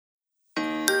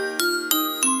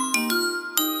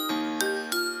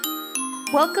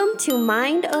Welcome to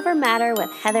Mind Over Matter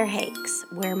with Heather Hakes,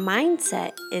 where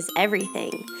mindset is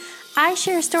everything. I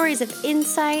share stories of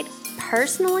insight,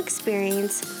 personal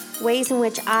experience, ways in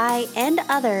which I and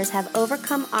others have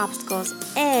overcome obstacles,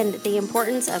 and the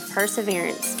importance of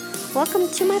perseverance. Welcome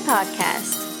to my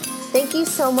podcast. Thank you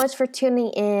so much for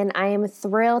tuning in. I am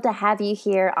thrilled to have you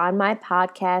here on my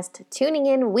podcast, tuning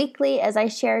in weekly as I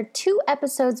share 2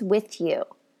 episodes with you.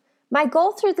 My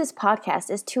goal through this podcast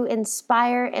is to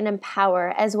inspire and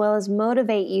empower as well as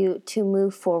motivate you to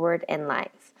move forward in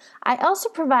life. I also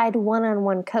provide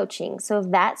one-on-one coaching, so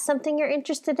if that's something you're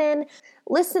interested in,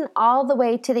 listen all the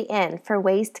way to the end for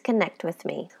ways to connect with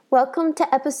me. Welcome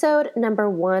to episode number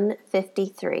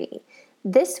 153.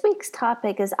 This week's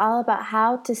topic is all about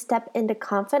how to step into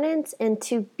confidence and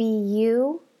to be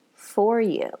you for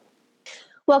you.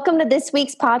 Welcome to this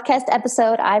week's podcast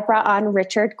episode. I brought on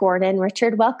Richard Gordon.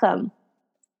 Richard, welcome.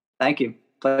 Thank you.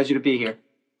 Pleasure to be here.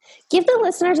 Give the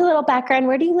listeners a little background.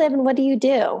 Where do you live and what do you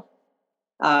do?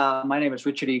 My name is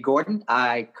Richard E. Gordon.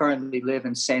 I currently live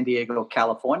in San Diego,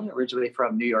 California, originally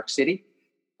from New York City.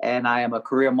 And I am a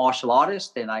career martial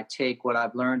artist, and I take what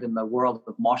I've learned in the world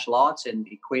of martial arts and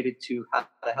equate it to how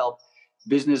to help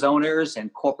business owners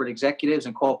and corporate executives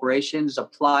and corporations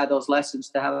apply those lessons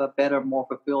to have a better, more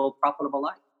fulfilled, profitable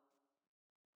life.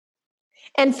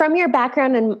 And from your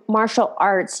background in martial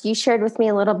arts, you shared with me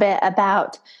a little bit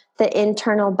about the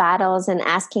internal battles and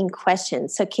asking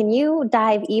questions. So can you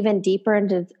dive even deeper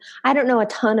into, I don't know a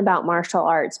ton about martial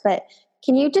arts, but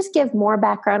can you just give more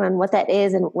background on what that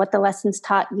is and what the lessons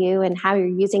taught you and how you're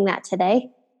using that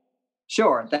today?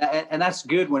 Sure. And that's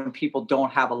good when people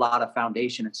don't have a lot of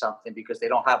foundation in something because they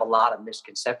don't have a lot of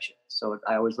misconceptions. So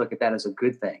I always look at that as a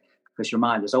good thing because your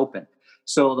mind is open.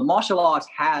 So the martial arts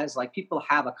has, like, people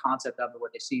have a concept of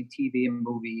what they see in TV and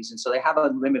movies. And so they have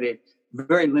a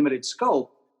very limited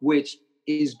scope, which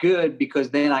is good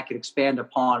because then I could expand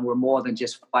upon we're more than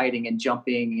just fighting and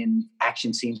jumping in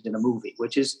action scenes in a movie,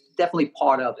 which is definitely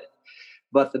part of it.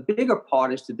 But the bigger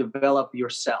part is to develop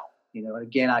yourself. You know,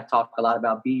 again, I talk a lot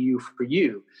about be you for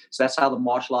you. So that's how the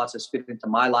martial arts has fit into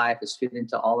my life, has fit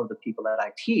into all of the people that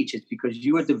I teach. It's because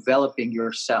you are developing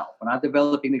yourself. We're not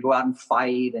developing to go out and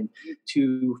fight and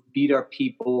to beat our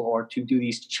people or to do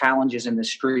these challenges in the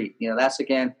street. You know, that's,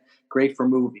 again, great for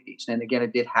movies. And again,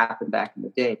 it did happen back in the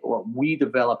day. But what we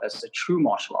develop as a true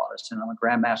martial artist, and I'm a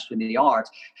grandmaster in the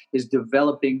arts, is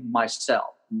developing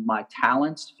myself, my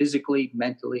talents, physically,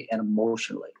 mentally, and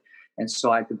emotionally. And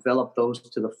so I developed those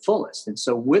to the fullest. And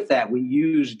so with that, we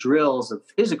use drills of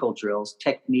physical drills,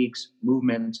 techniques,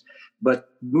 movements, but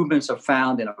movements are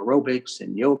found in aerobics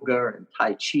and yoga and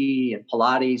Tai Chi and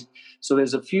Pilates. So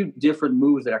there's a few different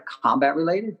moves that are combat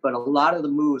related, but a lot of the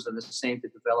moves are the same to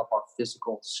develop our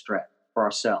physical strength for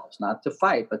ourselves, not to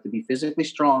fight, but to be physically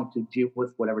strong to deal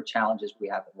with whatever challenges we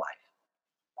have in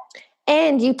life.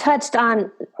 And you touched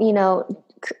on,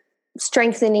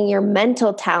 strengthening your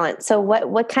mental talent. So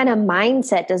what kind of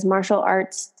mindset does martial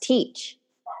arts teach?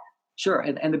 Sure.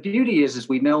 And the beauty is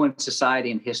we know in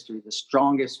society and history, the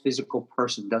strongest physical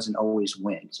person doesn't always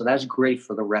win. So that's great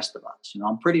for the rest of us. You know,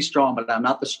 I'm pretty strong, but I'm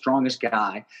not the strongest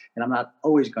guy, and I'm not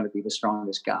always going to be the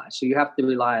strongest guy. So you have to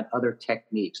rely on other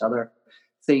techniques, other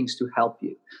things to help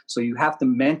you. So you have to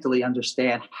mentally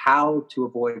understand how to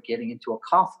avoid getting into a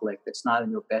conflict that's not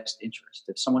in your best interest.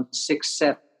 If someone's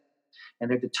 6'7" and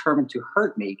they're determined to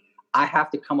hurt me, I have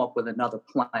to come up with another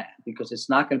plan because it's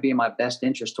not going to be in my best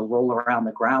interest to roll around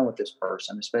the ground with this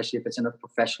person, especially if it's in a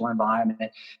professional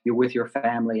environment, you're with your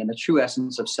family, and the true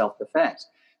essence of self-defense.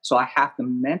 So I have to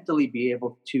mentally be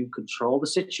able to control the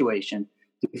situation,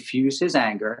 diffuse his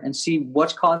anger, and see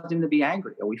what's caused him to be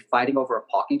angry. Are we fighting over a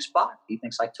parking spot? He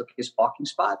thinks I took his parking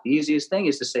spot. The easiest thing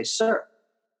is to say, sir,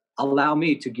 allow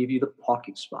me to give you the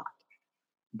parking spot.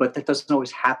 But that doesn't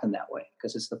always happen that way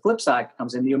because it's the flip side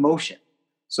comes in the emotion.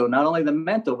 So not only the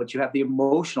mental, but you have the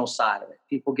emotional side of it.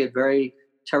 People get very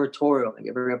territorial. They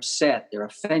get very upset. They're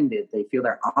offended. They feel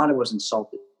their honor was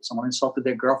insulted. Someone insulted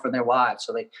their girlfriend, their wife.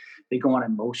 So they go on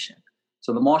emotion.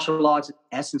 So the martial arts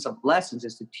essence of lessons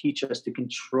is to teach us to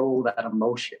control that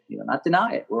emotion, not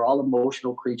deny it. We're all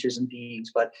emotional creatures and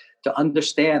beings, but to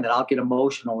understand that I'll get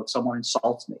emotional if someone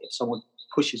insults me, if someone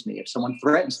pushes me, if someone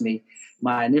threatens me,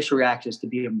 my initial reaction is to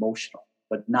be emotional,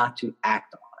 but not to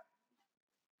act on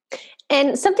it.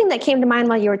 And something that came to mind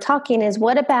while you were talking is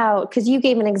what about, because you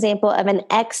gave an example of an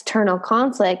external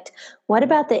conflict, what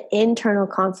about the internal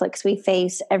conflicts we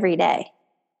face every day?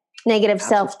 Negative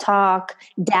Absolutely. Self-talk,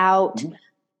 doubt,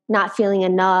 not feeling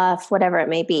enough, whatever it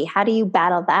may be. How do you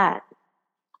battle that?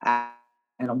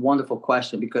 and a wonderful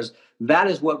question, because that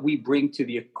is what we bring to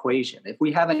the equation. If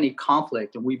we have any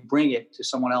conflict and we bring it to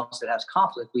someone else that has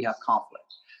conflict, we have conflict.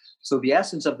 So the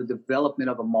essence of the development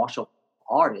of a martial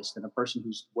artist and a person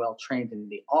who's well trained in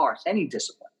the arts, any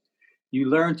discipline, you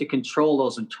learn to control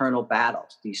those internal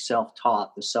battles, the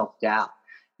self-taught, the self-doubt.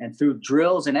 And through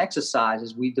drills and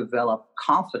exercises, we develop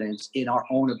confidence in our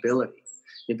own ability.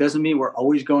 It doesn't mean we're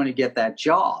always going to get that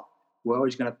job. We're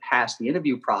always going to pass the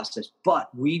interview process, but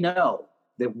we know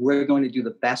that we're going to do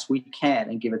the best we can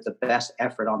and give it the best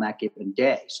effort on that given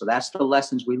day. So that's the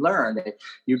lessons we learn, that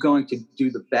you're going to do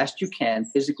the best you can,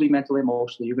 physically, mentally,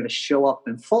 emotionally. You're going to show up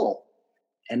in full.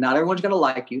 And not everyone's going to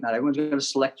like you. Not everyone's going to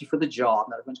select you for the job.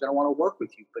 Not everyone's going to want to work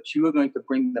with you, but you are going to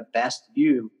bring the best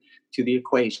you to the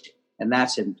equation. And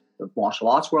that's in the martial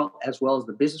arts world, as well as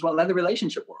the business world and the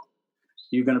relationship world.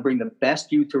 You're going to bring the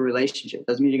best you to a relationship.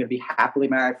 Doesn't mean you're going to be happily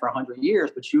married for 100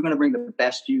 years, but you're going to bring the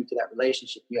best you to that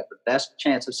relationship. You have the best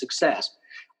chance of success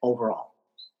overall.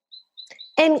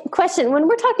 And question, when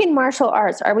we're talking martial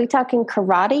arts, are we talking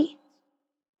karate?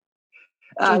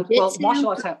 Well, martial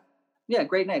arts have,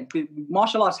 great name.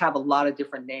 Martial arts have a lot of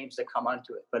different names that come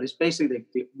onto it, but it's basically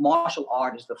the martial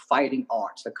art is the fighting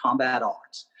arts, the combat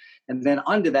arts. And then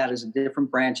under that is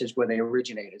different branches where they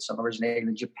originated. Some originated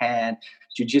in Japan.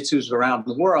 Jiu-jitsu is around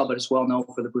the world, but it's well known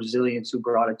for the Brazilians who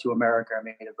brought it to America and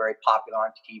made it very popular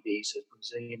on TV. So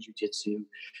Brazilian Jiu-Jitsu,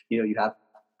 you have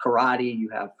karate, you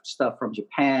have stuff from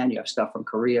Japan, you have stuff from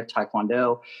Korea,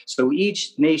 Taekwondo. So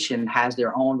each nation has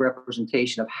their own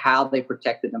representation of how they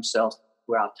protected themselves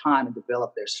throughout time and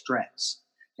developed their strengths.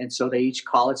 And so they each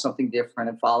call it something different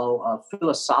and follow a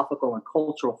philosophical and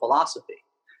cultural philosophy,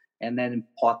 and then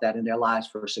impart that in their lives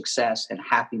for success and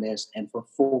happiness and for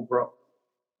full growth.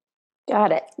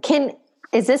 Got it.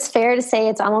 Is this fair to say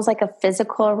it's almost like a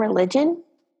physical religion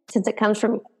since it comes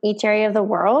from each area of the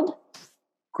world?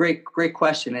 Great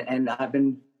question. And I've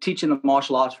been teaching the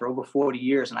martial arts for over 40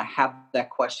 years, and I have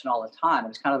that question all the time. And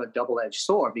it's kind of a double-edged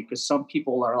sword, because some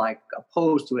people are like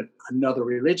opposed to another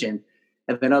religion,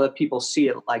 and then other people see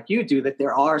it like you do, that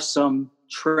there are some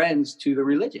trends to the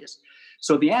religious.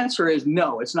 So the answer is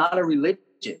no, it's not a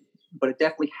religion, but it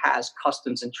definitely has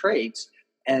customs and traits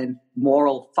and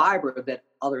moral fiber that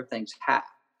other things have.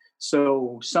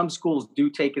 So some schools do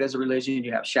take it as a religion.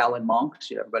 You have Shaolin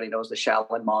monks. Everybody knows the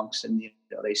Shaolin monks, and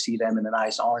they see them in the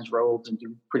nice orange robes and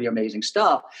do pretty amazing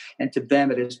stuff. And to them,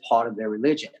 it is part of their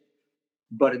religion.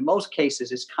 But in most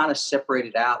cases, it's kind of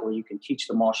separated out, where you can teach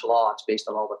the martial arts based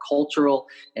on all the cultural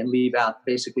and leave out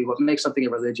basically what makes something a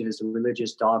religion is the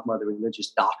religious dogma, the religious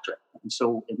doctrine. And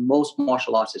so in most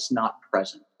martial arts, it's not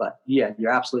present. But yeah, you're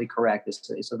absolutely correct.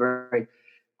 It's a very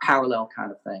parallel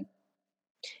kind of thing.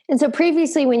 And so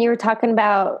previously, when you were talking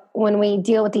about when we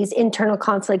deal with these internal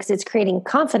conflicts, it's creating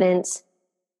confidence.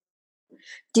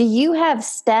 Do you have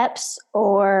steps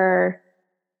or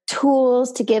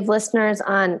tools to give listeners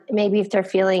on maybe if they're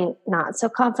feeling not so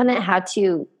confident, how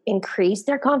to increase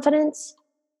their confidence?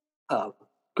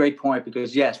 Great point,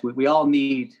 because yes, we all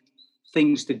need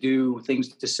things to do, things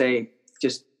to say,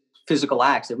 just physical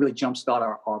acts that really jumpstart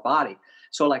our body.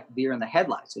 So like deer in the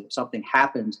headlights, if something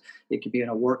happens, it could be in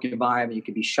a work environment, you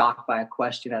could be shocked by a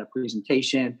question at a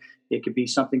presentation, it could be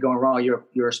something going wrong,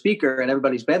 you're a speaker and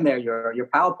everybody's been there, your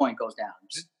PowerPoint goes down,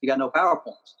 you got no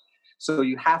PowerPoints. So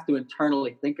you have to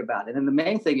internally think about it. And the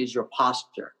main thing is your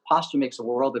posture. Posture makes a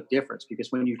world of difference,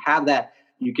 because when you have that,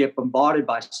 you get bombarded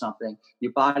by something,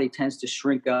 your body tends to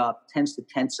shrink up, tends to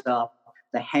tense up,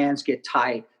 the hands get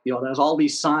tight. There's all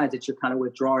these signs that you're kind of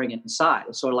withdrawing inside.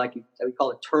 It's sort of like we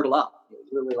call it turtle up.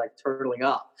 It's really like turtling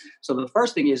up. So the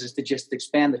first thing is to just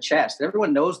expand the chest.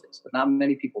 Everyone knows this, but not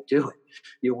many people do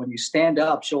it. When you stand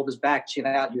up, shoulders back, chin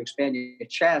out, you expand your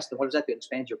chest. And what does that do? It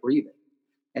expands your breathing.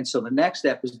 And so the next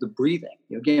step is the breathing.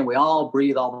 Again, we all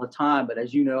breathe all the time, but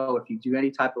as you know, if you do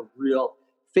any type of real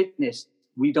fitness,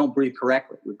 we don't breathe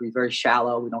correctly. We breathe very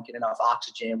shallow. We don't get enough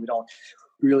oxygen. We don't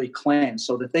really cleanse.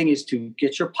 So the thing is to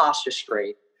get your posture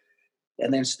straight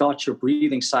and then start your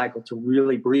breathing cycle to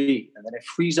really breathe. And then it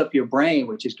frees up your brain,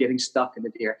 which is getting stuck in the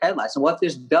deer headlights. And what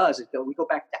this does is that we go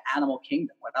back to animal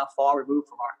kingdom. We're not far removed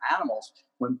from our animals.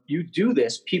 When you do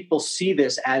this, people see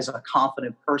this as a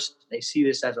confident person. They see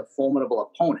this as a formidable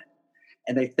opponent.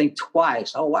 And they think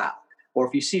twice, oh, wow. Or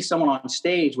if you see someone on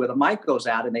stage where the mic goes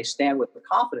out and they stand with the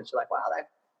confidence, you're like, wow,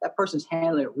 that person's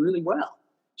handling it really well.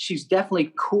 She's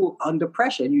definitely cool under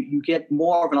pressure. And you get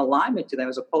more of an alignment to them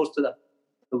as opposed to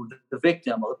the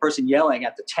victim or the person yelling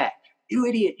at the tech, you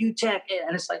idiot, you tech.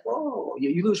 And it's like, whoa,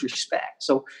 you lose respect.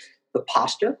 So the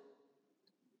posture,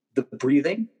 the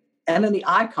breathing, and then the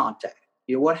eye contact.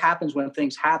 What happens when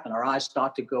things happen? Our eyes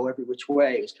start to go every which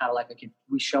way. It's kind of like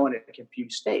we show in a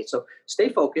confused state. So stay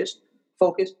focused,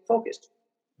 focused, focused.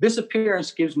 This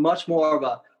appearance gives much more of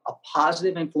a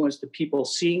positive influence to people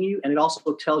seeing you. And it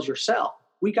also tells yourself,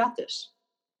 we got this.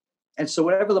 And so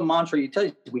whatever the mantra you tell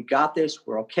you, we got this,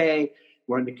 we're okay,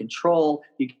 we're under control.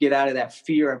 You can get out of that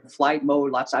fear and flight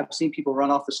mode. I've seen people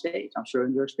run off the stage. I'm sure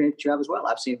in your experience you have as well.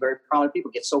 I've seen very prominent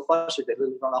people get so frustrated they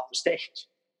literally run off the stage.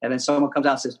 And then someone comes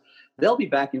out and says, they'll be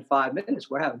back in 5 minutes.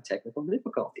 We're having technical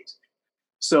difficulties.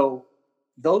 So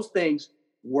those things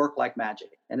work like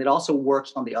magic. And it also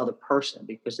works on the other person,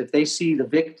 because if they see the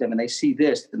victim and they see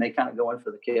this, then they kind of go in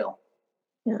for the kill.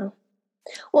 Yeah.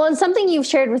 Well, and something you've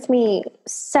shared with me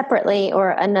separately,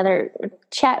 or another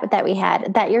chat that we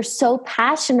had, that you're so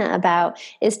passionate about,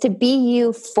 is to be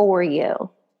you for you.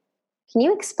 Can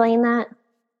you explain that?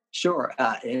 Sure.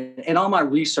 In all my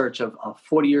research of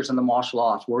 40 years in the martial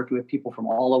arts, working with people from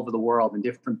all over the world in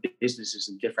different businesses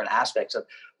and different aspects of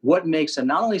what makes them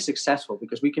not only successful,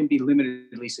 because we can be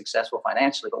limitedly successful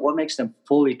financially, but what makes them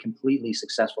fully, completely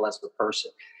successful as a person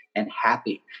and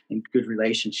happy in good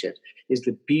relationships, is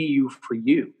to be you for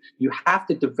you. You have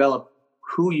to develop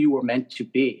who you were meant to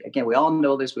be. Again, we all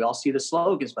know this. We all see the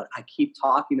slogans, but I keep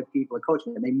talking to people and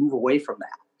coaching, and they move away from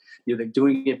that. They're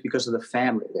doing it because of the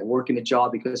family. They're working a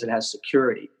job because it has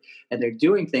security. And they're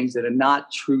doing things that are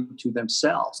not true to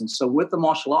themselves. And so with the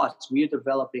martial arts, we are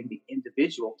developing the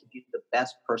individual to be the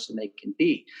best person they can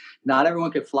be. Not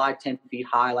everyone can fly 10 feet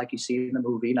high like you see in the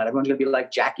movie. Not everyone's going to be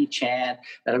like Jackie Chan.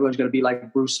 Not everyone's going to be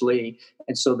like Bruce Lee.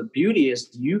 And so the beauty is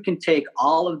you can take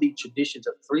all of the traditions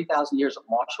of 3,000 years of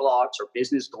martial arts or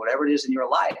business or whatever it is in your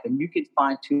life, and you can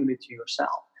fine tune it to yourself.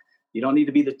 You don't need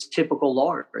to be the typical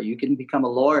lawyer. You can become a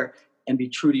lawyer and be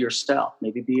true to yourself.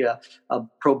 Maybe be a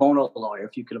pro bono lawyer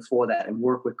if you can afford that, and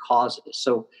work with causes.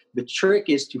 So the trick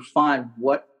is to find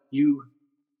what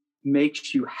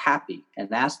makes you happy and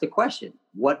ask the question,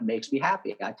 what makes me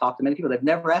happy? I talk to many people, they've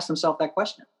never asked themselves that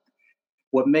question.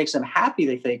 What makes them happy,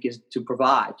 they think, is to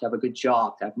provide, to have a good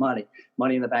job, to have money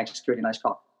in the bank, security, nice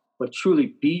car. But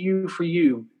truly be you for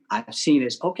you, I've seen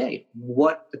is, okay,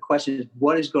 the question is,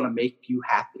 what is going to make you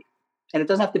happy? And it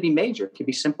doesn't have to be major. It can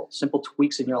be simple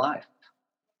tweaks in your life.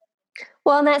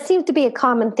 Well, and that seems to be a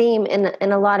common theme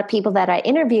in a lot of people that I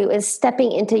interview, is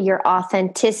stepping into your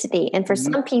authenticity. And for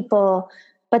some people,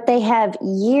 but they have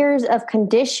years of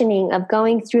conditioning of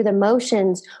going through the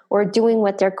motions or doing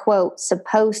what they're, quote,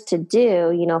 supposed to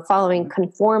do, following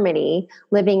conformity,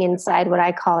 living inside what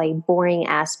I call a boring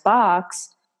ass box.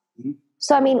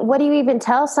 So, what do you even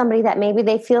tell somebody that maybe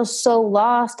they feel so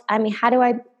lost?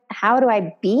 How do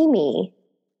I be me?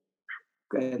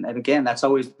 And again, that's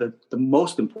always the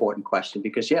most important question,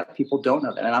 because people don't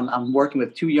know that. And I'm working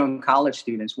with 2 young college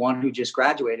students, one who just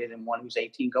graduated and one who's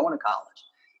 18 going to college.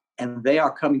 And they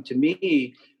are coming to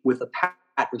me with the pat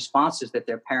responses that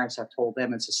their parents have told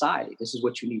them in society. This is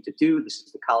what you need to do. This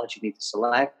is the college you need to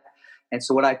select. And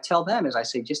so what I tell them is I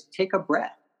say, just take a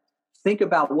breath. Think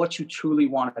about what you truly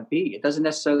want to be. It doesn't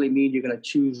necessarily mean you're going to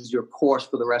choose your course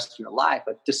for the rest of your life,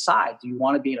 but decide, do you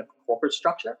want to be in a corporate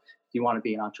structure? Do you want to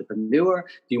be an entrepreneur?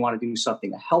 Do you want to do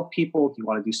something to help people? Do you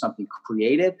want to do something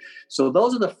creative? So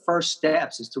those are the first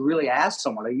steps, is to really ask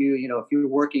someone, if you're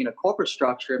working in a corporate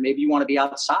structure, maybe you want to be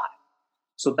outside.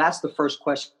 So that's the first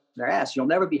question they're asked. You'll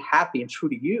never be happy and true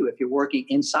to you if you're working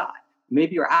inside.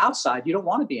 Maybe you're outside, you don't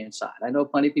want to be inside. I know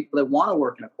plenty of people that want to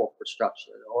work in a corporate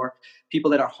structure, or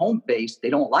people that are home-based, they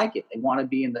don't like it. They want to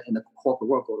be in the corporate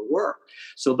world, go to work.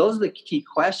 So those are the key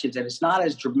questions. And it's not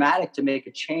as dramatic to make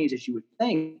a change as you would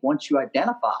think once you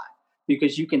identify,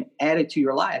 because you can add it to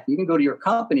your life. You can go to your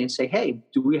company and say, hey,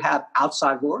 do we have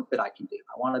outside work that I can do?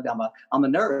 I'm a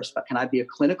nurse, but can I be a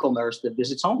clinical nurse that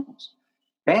visits homes?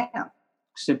 Bam,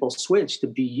 simple switch to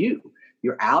be you.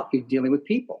 You're out, you're dealing with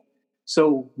people.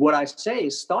 So what I say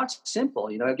is start simple.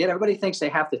 Again, everybody thinks they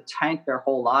have to tank their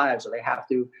whole lives, or they have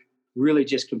to really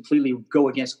just completely go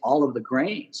against all of the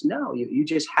grains. No, you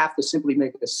just have to simply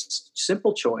make a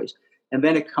simple choice, and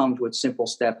then it comes with simple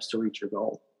steps to reach your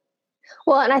goal.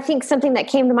 Well, and I think something that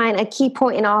came to mind, a key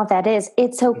point in all of that is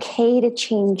it's okay to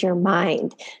change your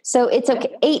mind. So it's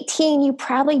okay. 18, you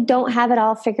probably don't have it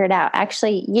all figured out.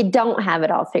 Actually, you don't have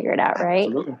it all figured out, right?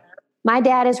 Absolutely. My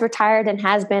dad is retired and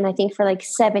has been, I think, for like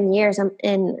 7 years.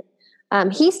 And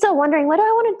he's still wondering, what do I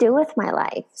want to do with my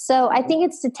life? So I think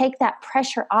it's to take that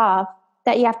pressure off,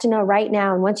 that you have to know right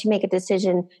now. And once you make a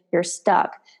decision, you're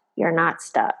stuck. You're not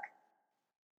stuck.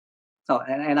 Oh,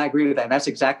 and I agree with that. And that's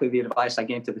exactly the advice I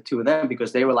gave to the 2 of them,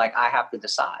 because they were like, I have to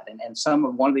decide.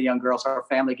 And one of the young girls, her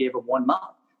family gave her 1 month.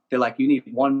 They're like, you need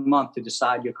 1 month to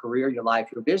decide your career, your life,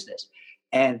 your business.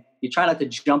 And you try not to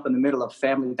jump in the middle of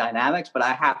family dynamics, but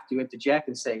I have to interject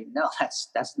and say, no,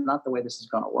 that's not the way this is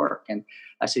going to work. And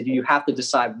I said, you have to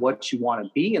decide what you want to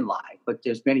be in life, but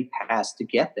there's many paths to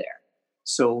get there.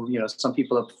 So, some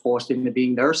people are forced into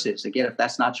being nurses. Again, if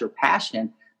that's not your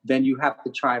passion, then you have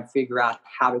to try and figure out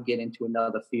how to get into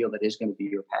another field that is going to be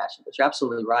your passion. But you're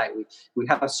absolutely right. We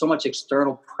have so much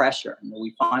external pressure.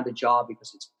 We find a job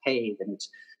because it's paid and it's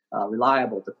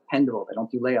reliable, dependable. They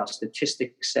don't do layoffs.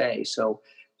 Statistics say so.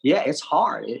 Yeah, it's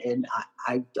hard, and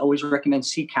I always recommend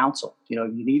seek counsel. You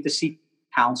need to seek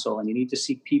counsel, and you need to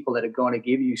seek people that are going to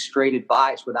give you straight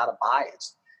advice without a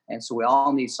bias. And so we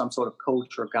all need some sort of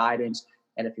coach or guidance.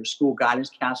 And if your school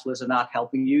guidance counselors are not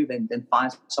helping you, then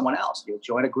find someone else.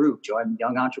 Join a group, join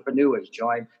young entrepreneurs,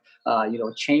 join a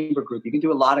chamber group. You can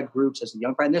do a lot of groups as a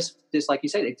young friend. This like you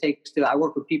said, I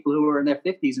work with people who are in their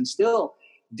 50s and still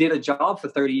did a job for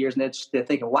 30 years, and they're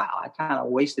thinking, wow, I kind of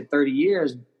wasted 30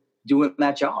 years doing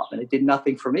that job, and it did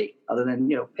nothing for me other than,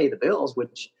 pay the bills,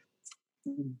 which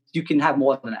you can have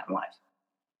more than that in life.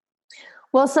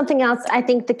 Well, something else, I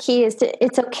think the key is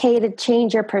it's okay to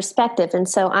change your perspective. And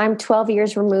so I'm 12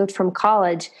 years removed from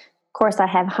college. Of course, I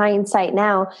have hindsight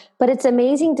now, but it's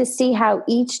amazing to see how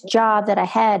each job that I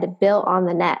had built on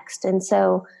the next. And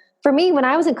so for me, when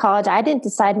I was in college, I didn't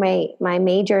decide my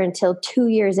major until 2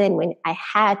 years in when I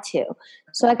had to.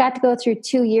 So I got to go through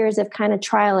 2 years of kind of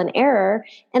trial and error.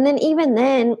 And then even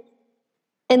then,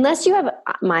 unless you have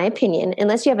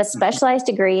a specialized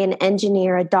degree, an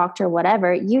engineer, a doctor,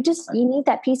 whatever, you need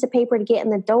that piece of paper to get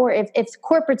in the door if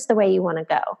corporate's the way you want to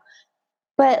go.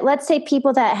 But let's say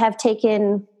people that have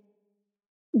taken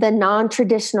the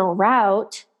non-traditional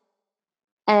route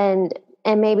and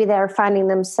maybe they're finding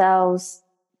themselves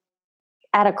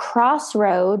at a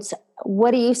crossroads,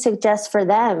 what do you suggest for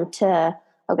them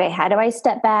how do I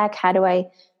step back? I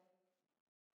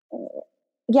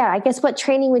guess what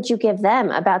training would you give them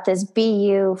about this be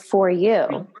you for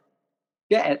you?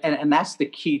 Yeah, and that's the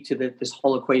key to this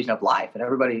whole equation of life. And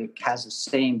everybody has the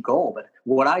same goal. But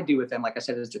what I do with them, like I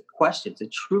said, is the questions.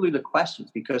 It's truly the questions,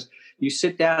 because you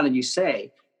sit down and you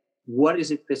say, what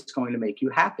is it that's going to make you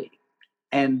happy?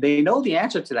 And they know the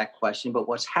answer to that question, but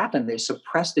what's happened, they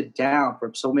suppressed it down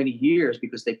for so many years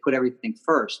because they put everything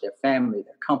first: their family,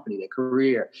 their company, their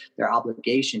career, their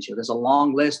obligations. There's a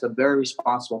long list of very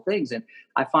responsible things. And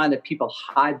I find that people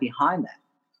hide behind that.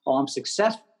 Oh, I'm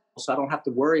successful, so I don't have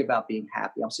to worry about being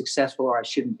happy. I'm successful, or I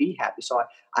shouldn't be happy. So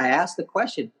I ask the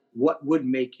question, what would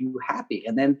make you happy?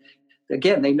 And then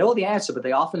again, they know the answer, but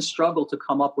they often struggle to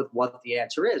come up with what the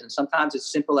answer is. And sometimes it's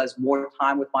simple as more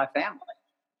time with my family.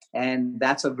 And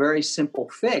that's a very simple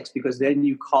fix, because then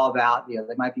you carve out, they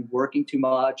might be working too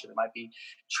much, or they might be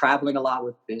traveling a lot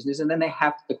with business, and then they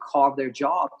have to carve their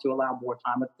job to allow more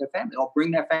time with their family, or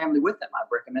bring their family with them. I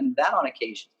recommend that on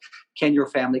occasion. Can your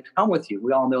family come with you?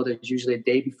 We all know there's usually a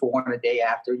day before and a day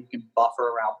after you can buffer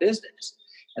around business.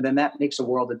 And then that makes a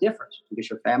world of difference, because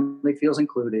your family feels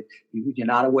included. You're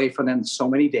not away from them so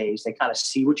many days. They kind of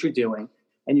see what you're doing,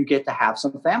 and you get to have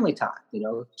some family time.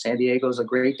 San Diego is a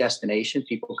great destination.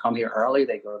 People come here early.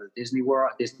 They go to Disney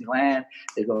World, Disneyland.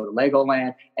 They go to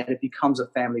Legoland, and it becomes a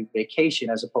family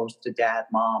vacation as opposed to dad,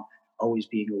 mom always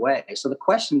being away. So the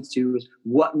question too is,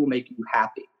 what will make you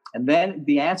happy? And then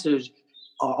the answers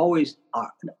are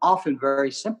often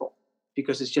very simple,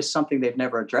 because it's just something they've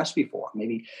never addressed before.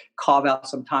 Maybe carve out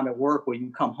some time at work where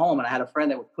you come home. And I had a friend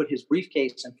that would put his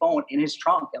briefcase and phone in his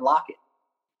trunk and lock it.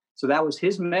 So that was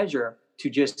his measure to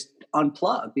just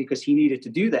unplug, because he needed to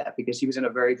do that because he was in a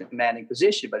very demanding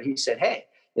position. But he said, hey,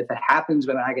 if it happens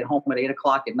when I get home at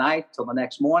 8:00 at night till the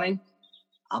next morning,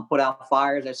 I'll put out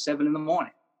fires at 7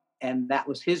 a.m. And that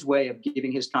was his way of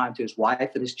giving his time to his wife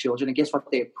and his children. And guess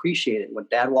what? They appreciated it. When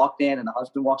dad walked in and the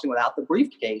husband walks in without the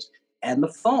briefcase and the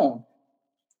phone,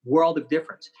 world of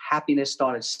difference. Happiness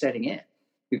started setting in,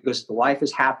 because the wife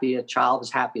is happy, a child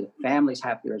is happy, the family's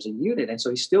happier as a unit. And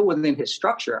so he's still within his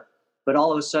structure. But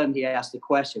all of a sudden, he asked the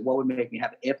question, what would make me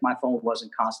happy if my phone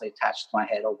wasn't constantly attached to my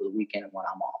head over the weekend and when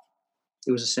I'm off?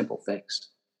 It was a simple fix.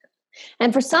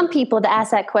 And for some people to ask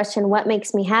that question, what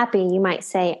makes me happy? You might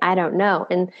say, I don't know.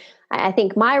 And I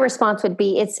think my response would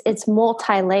be, it's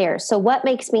multi-layer. So what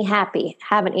makes me happy?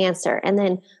 Have an answer. And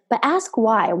then, but ask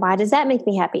why. Why does that make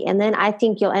me happy? And then I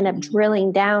think you'll end up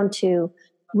drilling down to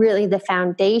really the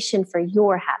foundation for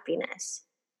your happiness.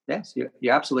 Yes,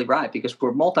 you're absolutely right, because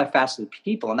we're multifaceted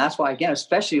people. And that's why, again,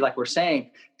 especially like we're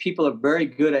saying, people are very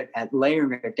good at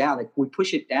layering it down. Like we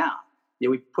push it down.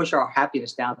 We push our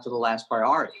happiness down to the last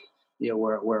priority.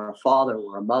 We're a father,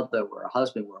 we're a mother, we're a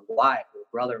husband, we're a wife, we're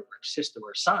a brother, we're a sister,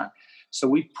 we're a son. So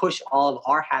we push all of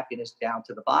our happiness down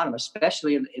to the bottom,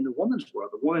 especially in the woman's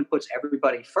world. The woman puts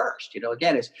everybody first.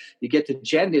 Again, as you get to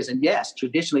genders, and yes,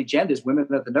 traditionally genders, women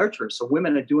are the nurturers. So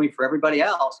women are doing for everybody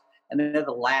else, and then they're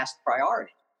the last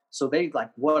priority. So they like,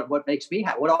 what makes me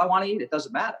happy? What do I want to eat? It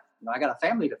doesn't matter. I got a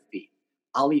family to feed.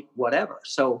 I'll eat whatever.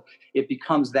 So it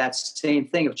becomes that same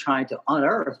thing of trying to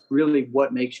unearth really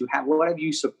what makes you happy. What have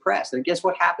you suppressed? And guess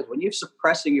what happens when you're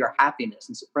suppressing your happiness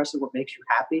and suppressing what makes you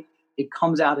happy? It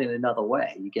comes out in another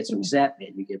way. You get some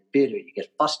resentment, you get bitter, you get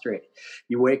frustrated.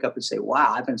 You wake up and say,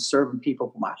 wow, I've been serving people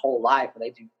for my whole life and they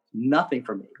do nothing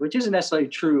for me, which isn't necessarily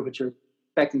true, but you're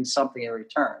expecting something in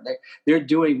return. They're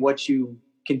doing what you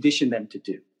condition them to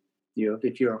do.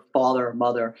 If you're a father or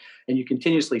mother and you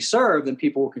continuously serve, then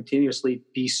people will continuously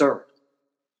be served.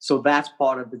 So that's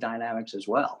part of the dynamics as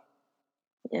well.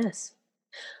 Yes.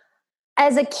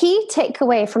 As a key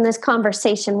takeaway from this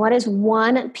conversation, what is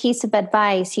one piece of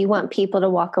advice you want people to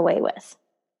walk away with?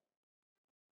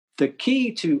 The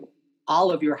key to all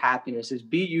of your happiness is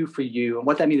be you for you. And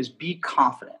what that means is be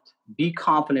confident. Be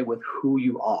confident with who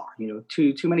you are.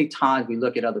 Too many times we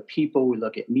look at other people, we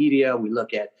look at media, we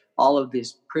look at all of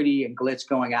this pretty and glitz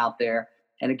going out there.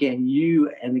 And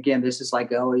again, this is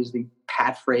like always the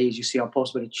pat phrase you see on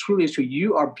posts, but it truly is true.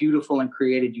 You are beautiful and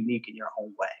created unique in your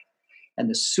own way. And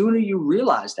the sooner you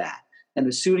realize that, and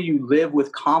the sooner you live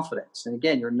with confidence, and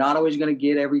again, you're not always going to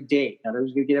get every date, not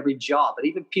always going to get every job, but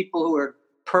even people who are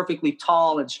perfectly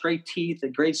tall and straight teeth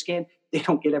and great skin, they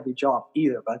don't get every job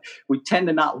either. But we tend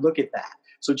to not look at that.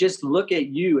 So just look at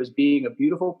you as being a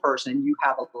beautiful person. You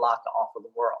have a lot to offer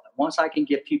the world. And once I can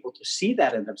get people to see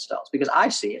that in themselves, because I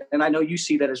see it, and I know you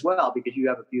see that as well, because you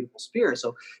have a beautiful spirit.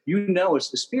 So it's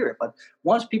the spirit. But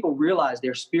once people realize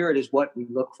their spirit is what we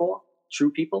look for, true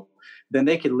people, then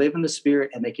they can live in the spirit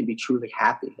and they can be truly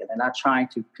happy. And they're not trying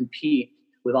to compete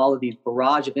with all of these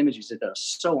barrage of images that are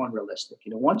so unrealistic.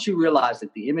 Once you realize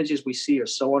that the images we see are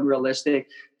so unrealistic,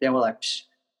 then we're like,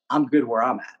 I'm good where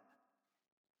I'm at.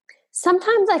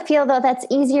 Sometimes I feel, though, that's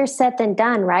easier said than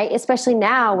done, right? Especially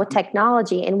now with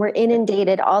technology, and we're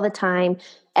inundated all the time.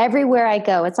 Everywhere I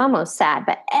go, it's almost sad,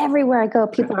 but everywhere I go,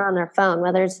 people are on their phone,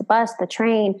 whether it's the bus, the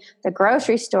train, the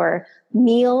grocery store,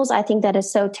 meals. I think that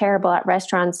is so terrible at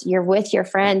restaurants. You're with your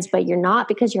friends, but you're not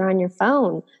because you're on your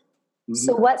phone. Mm-hmm.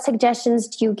 So what suggestions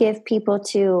do you give people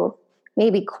to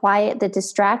maybe quiet the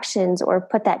distractions or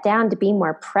put that down to be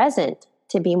more present,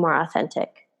 to be more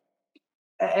authentic?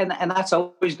 And that's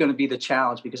always going to be the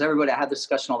challenge, because I had this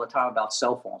discussion all the time about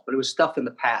cell phones, but it was stuff in the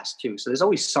past too. So there's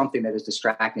always something that is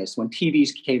distracting us. When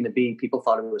TVs came to be, people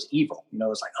thought it was evil. It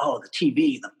was like, oh, the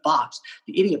TV, the box,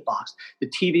 the idiot box. The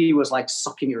TV was like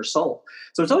sucking your soul.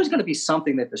 So it's always going to be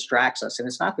something that distracts us. And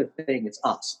it's not the thing, it's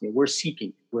us. We're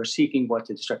seeking what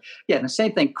to distract. Yeah, and the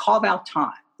same thing, carve out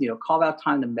time. Carve out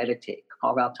time to meditate.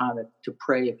 Carve out time to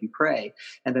pray if you pray.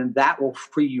 And then that will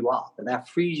free you up. And that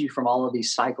frees you from all of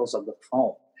these cycles of the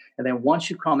phone. And then once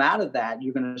you come out of that,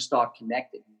 you're going to start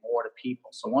connecting more to people.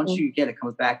 So once you it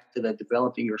comes back to the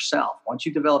developing yourself. Once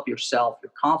you develop yourself,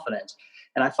 your confidence.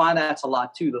 And I find that's a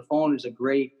lot too. The phone is a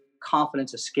great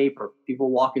confidence escaper.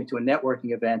 People walk into a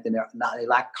networking event and they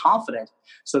lack confidence.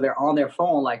 So they're on their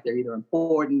phone like they're either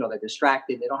important or they're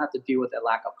distracted. They don't have to deal with that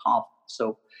lack of confidence.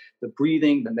 So the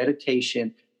breathing, the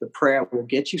meditation, the prayer will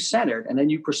get you centered, and then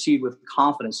you proceed with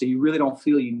confidence. So you really don't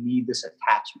feel you need this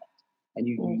attachment, and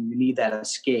you need that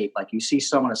escape. Like you see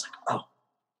someone, it's like, oh,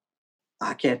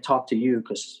 I can't talk to you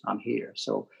because I'm here.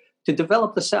 So to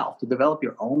develop the self, to develop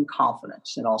your own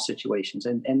confidence in all situations,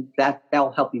 and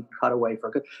that'll help you cut away for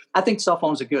good. I think cell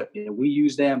phones are good. We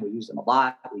use them a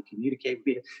lot. We communicate with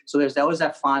people. So there's always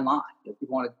that fine line. If you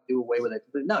want to do away with it,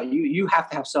 but no, you have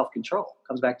to have self-control. It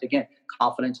comes back to, again,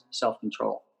 confidence,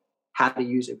 self-control. How to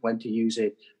use it, when to use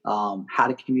it, how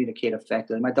to communicate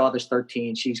effectively. My daughter's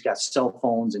 13. She's got cell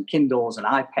phones and Kindles and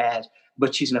iPads,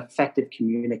 but she's an effective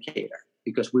communicator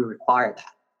because we require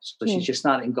that. So she's just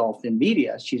not engulfed in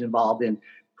media. She's involved in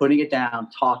putting it down,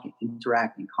 talking,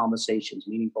 interacting, conversations,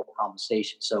 meaningful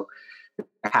conversations. So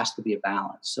there has to be a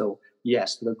balance. So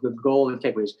yes, the goal and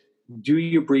takeaway is do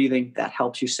your breathing. That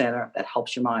helps you center. That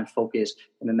helps your mind focus.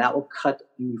 And then that will cut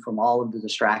you from all of the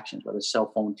distractions, whether it's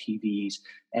cell phone, TVs,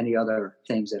 any other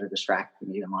things that are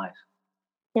distracting you in life.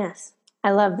 Yes.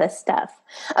 I love this stuff.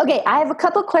 Okay. I have a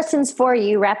couple questions for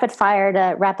you, rapid fire,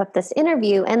 to wrap up this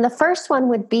interview. And the first one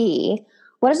would be,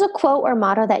 what is a quote or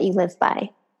motto that you live by?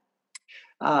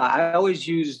 I always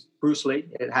use Bruce Lee.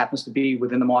 It happens to be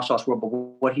within the martial arts world, but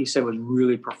what he said was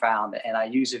really profound. And I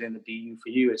use it in the Be You for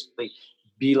You. It's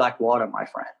be like water, my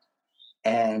friend.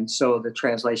 And so the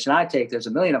translation I take, there's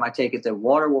a million of them, I take it that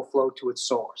water will flow to its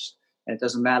source. And it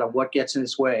doesn't matter what gets in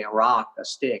its way, a rock, a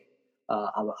stick,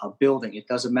 a building. It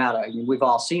doesn't matter. I mean, we've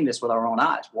all seen this with our own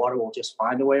eyes. Water will just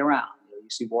find a way around. You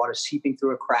see water seeping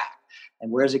through a crack.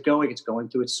 And where's it going? It's going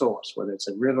to its source, whether it's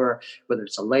a river, whether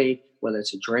it's a lake, whether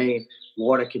it's a drain,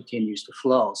 water continues to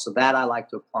flow. So that I like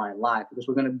to apply in life, because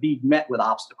we're going to be met with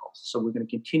obstacles. So we're going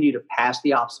to continue to pass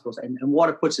the obstacles, and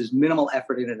water puts as minimal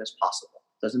effort in it as possible.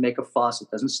 It doesn't make a fuss. It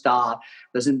doesn't stop,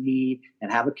 doesn't meet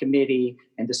and have a committee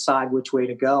and decide which way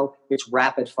to go. It's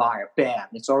rapid fire. Bam.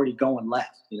 It's already going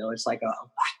left. It's like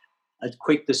a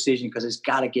quick decision, because it's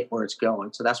got to get where it's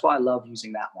going. So that's why I love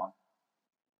using that one.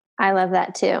 I love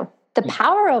that too. The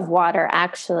power of water,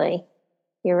 actually.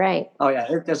 You're right. Oh yeah,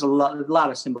 there's a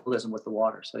lot of symbolism with the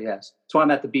water. So yes, that's why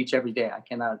I'm at the beach every day. I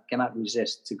cannot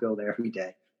resist to go there every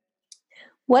day.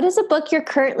 What is a book you're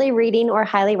currently reading or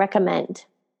highly recommend?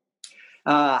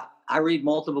 I read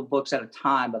multiple books at a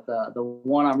time, but the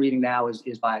one I'm reading now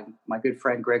is by my good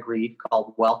friend Greg Reed,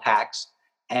 called Wealth Hacks.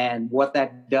 And what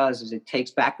that does is it takes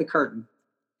back the curtain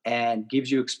and gives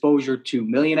you exposure to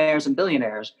millionaires and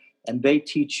billionaires, and they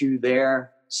teach you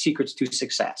their secrets to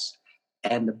success.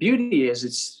 And the beauty is,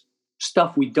 it's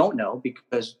stuff we don't know,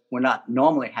 because we're not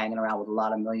normally hanging around with a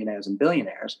lot of millionaires and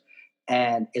billionaires.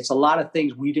 And it's a lot of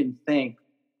things we didn't think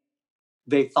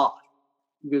they thought.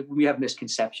 We have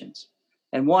misconceptions.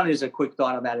 And one is, a quick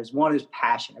thought on that is, one is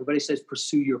passion. Everybody says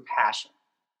pursue your passion.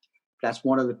 That's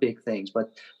one of the big things.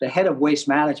 But the head of Waste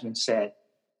Management said,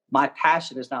 my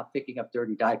passion is not picking up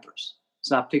dirty diapers.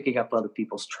 It's not picking up other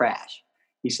people's trash.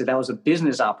 He said that was a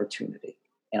business opportunity,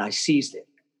 and I seized it.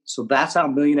 So that's how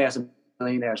millionaires and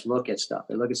billionaires look at stuff.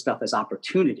 They look at stuff as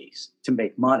opportunities to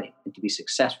make money and to be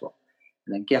successful.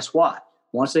 And then guess what?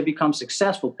 Once they become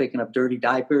successful picking up dirty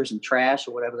diapers and trash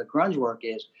or whatever the grunge work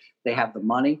is, they have the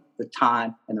money, the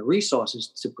time, and the resources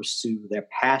to pursue their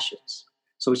passions.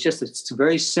 So it's a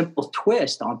very simple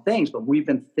twist on things, but we've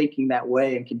been thinking that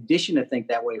way and conditioned to think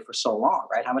that way for so long,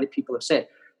 right? How many people have said,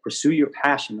 pursue your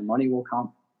passion, the money will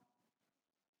come?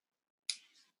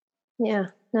 Yeah,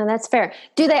 no, that's fair.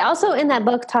 Do they also in that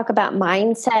book talk about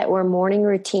mindset or morning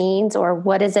routines, or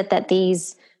what is it that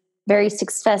these very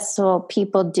successful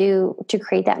people do to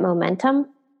create that momentum?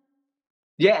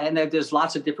 Yeah, and there's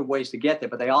lots of different ways to get there,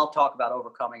 but they all talk about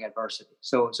overcoming adversity.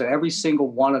 So every single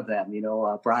one of them,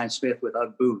 Brian Smith with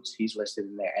UGG boots, he's listed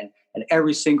in there. And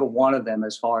every single one of them,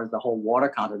 as far as the whole water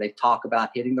concept, they talk about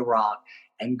hitting the rock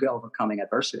and overcoming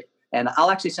adversity. And I'll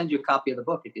actually send you a copy of the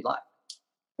book if you'd like.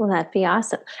 Well, that'd be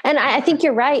awesome. And I think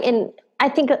you're right. And I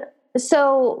think,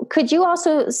 so could you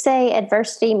also say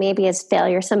adversity maybe is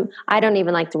failure? I don't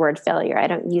even like the word failure. I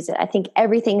don't use it. I think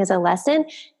everything is a lesson,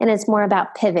 and it's more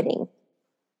about pivoting.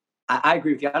 I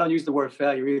agree with you. I don't use the word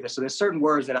failure either. So there's certain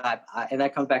words that and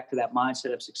that comes back to that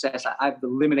mindset of success. I've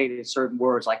eliminated certain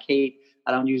words like hate.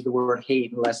 I don't use the word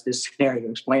hate unless this scenario to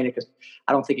explain it, because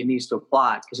I don't think it needs to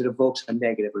apply, because it evokes a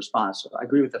negative response. So I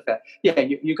agree with the fact. Yeah,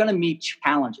 you're going to meet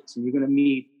challenges and you're going to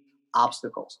meet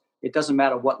obstacles. It doesn't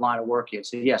matter what line of work you're in.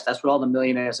 So yes, that's what all the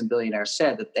millionaires and billionaires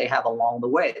said, that they have along the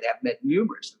way. They have met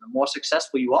numerous. And the more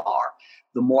successful you are,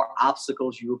 the more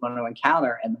obstacles you're going to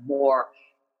encounter, and the more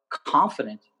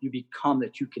confident you become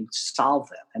that you can solve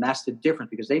them. And that's the difference,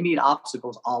 because they meet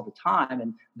obstacles all the time,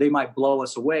 and they might blow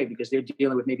us away because they're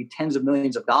dealing with maybe tens of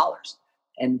millions of dollars.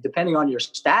 And depending on your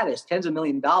status, tens of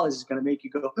millions of dollars is going to make you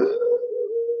go,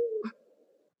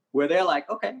 where they're like,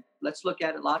 okay, let's look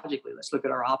at it logically. Let's look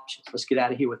at our options. Let's get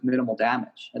out of here with minimal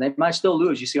damage. And they might still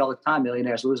lose. You see all the time,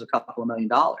 millionaires lose a couple of $1 million,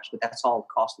 but that's all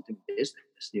the cost of doing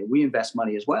business. We invest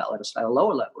money as well at a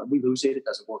lower level, and we lose it. It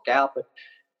doesn't work out, but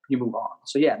you move on.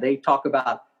 So yeah, they talk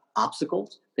about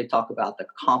obstacles. They talk about the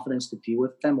confidence to deal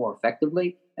with them more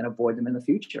effectively and avoid them in the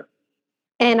future.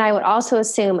 And I would also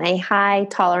assume a high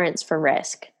tolerance for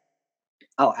risk.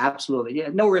 Oh, absolutely. Yeah.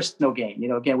 No risk, no gain.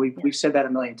 Again, we've said that a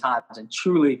million times, and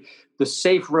truly the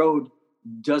safe road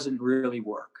doesn't really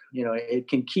work. It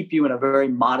can keep you in a very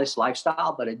modest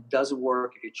lifestyle, but it doesn't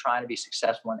work if you're trying to be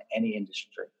successful in any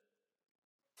industry.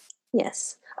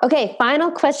 Yes. Okay.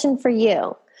 Final question for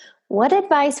you. What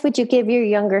advice would you give your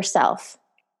younger self?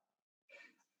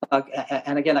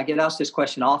 And again, I get asked this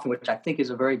question often, which I think is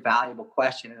a very valuable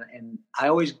question. And I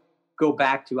always go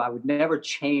back to, I would never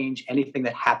change anything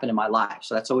that happened in my life.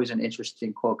 So that's always an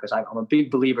interesting quote, because I'm a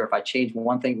big believer, if I change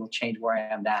one thing, it will change where I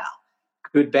am now.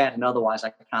 Good, bad, and otherwise, I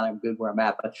kind of am good where I'm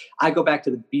at. But I go back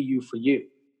to the be you for you.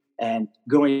 And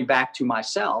going back to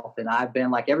myself, and I've been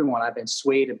like everyone, I've been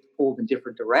swayed and pulled in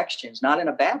different directions, not in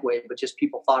a bad way, but just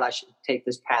people thought I should take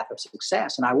this path of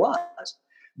success. And I was,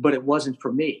 but it wasn't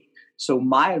for me. So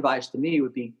my advice to me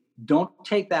would be, don't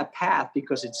take that path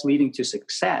because it's leading to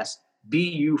success. Be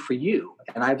you for you.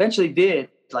 And I eventually did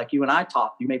like you and I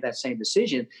talked, you made that same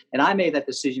decision. And I made that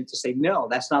decision to say, no,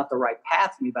 that's not the right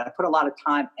path for me. But I put a lot of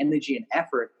time, energy, and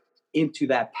effort into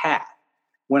that path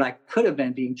when I could have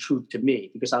been being true to me,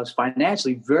 because I was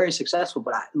financially very successful,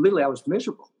 but I was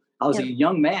miserable. I was a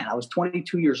young man. I was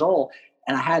 22 years old,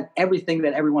 and I had everything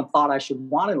that everyone thought I should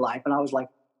want in life. And I was like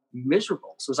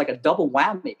miserable. So it was like a double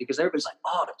whammy, because everybody's like,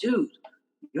 oh, dude,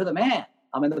 you're the man.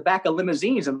 I'm in the back of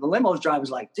limousines, and the limo's driver's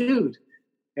like, dude.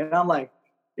 And I'm like,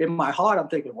 in my heart, I'm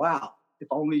thinking, wow, if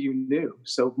only you knew.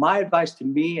 So my advice to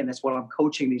me, and that's what I'm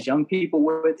coaching these young people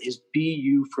with, is be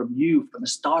you from the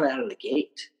start out of the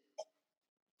gate.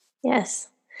 Yes.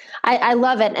 I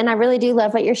love it. And I really do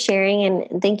love what you're sharing.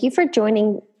 And thank you for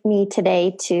joining me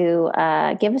today to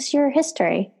give us your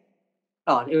history.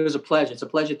 Oh, it was a pleasure. It's a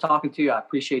pleasure talking to you. I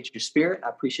appreciate your spirit. I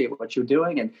appreciate what you're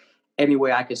doing. And any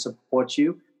way I can support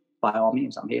you, by all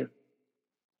means, I'm here.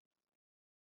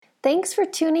 Thanks for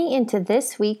tuning into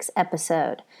this week's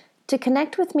episode. To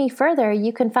connect with me further,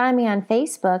 you can find me on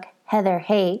Facebook, Heather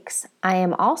Hakes. I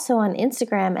am also on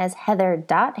Instagram as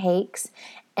heather.hakes.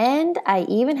 And I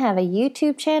even have a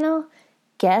YouTube channel.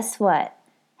 Guess what?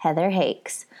 Heather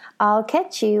Hakes. I'll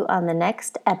catch you on the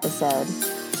next episode.